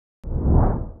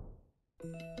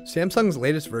Samsung's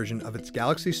latest version of its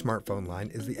Galaxy smartphone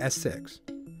line is the S6.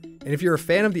 And if you're a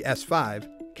fan of the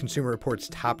S5, Consumer Reports'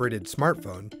 top-rated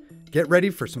smartphone, get ready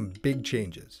for some big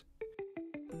changes.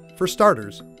 For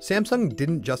starters, Samsung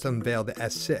didn't just unveil the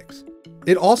S6.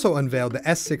 It also unveiled the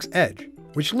S6 Edge,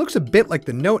 which looks a bit like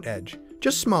the Note Edge,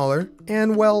 just smaller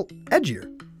and, well, edgier.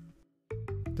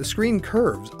 The screen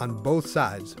curves on both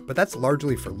sides, but that's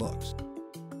largely for looks.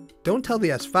 Don't tell the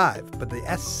S5, but the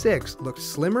S6 looks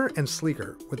slimmer and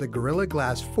sleeker with a Gorilla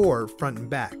Glass 4 front and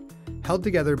back, held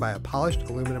together by a polished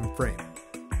aluminum frame.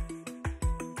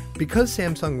 Because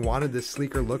Samsung wanted this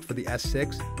sleeker look for the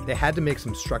S6, they had to make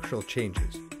some structural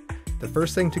changes. The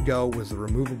first thing to go was the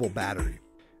removable battery.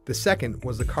 The second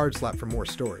was the card slot for more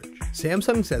storage.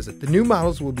 Samsung says that the new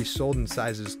models will be sold in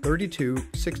sizes 32,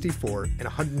 64, and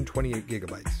 128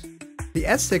 gigabytes. The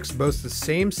S6 boasts the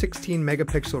same 16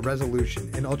 megapixel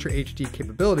resolution and Ultra HD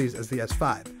capabilities as the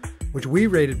S5, which we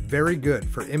rated very good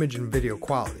for image and video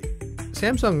quality.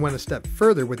 Samsung went a step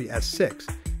further with the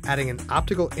S6, adding an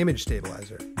optical image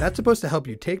stabilizer. That's supposed to help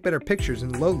you take better pictures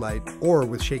in low light or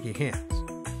with shaky hands.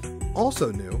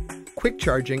 Also new, quick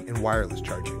charging and wireless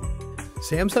charging.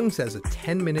 Samsung says a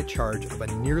 10-minute charge of a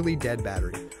nearly dead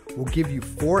battery will give you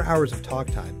 4 hours of talk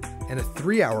time, and a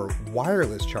 3-hour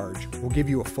wireless charge will give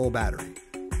you a full battery.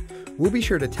 We'll be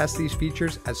sure to test these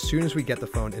features as soon as we get the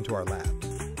phone into our labs.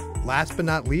 Last but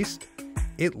not least,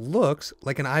 it looks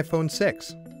like an iPhone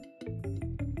 6.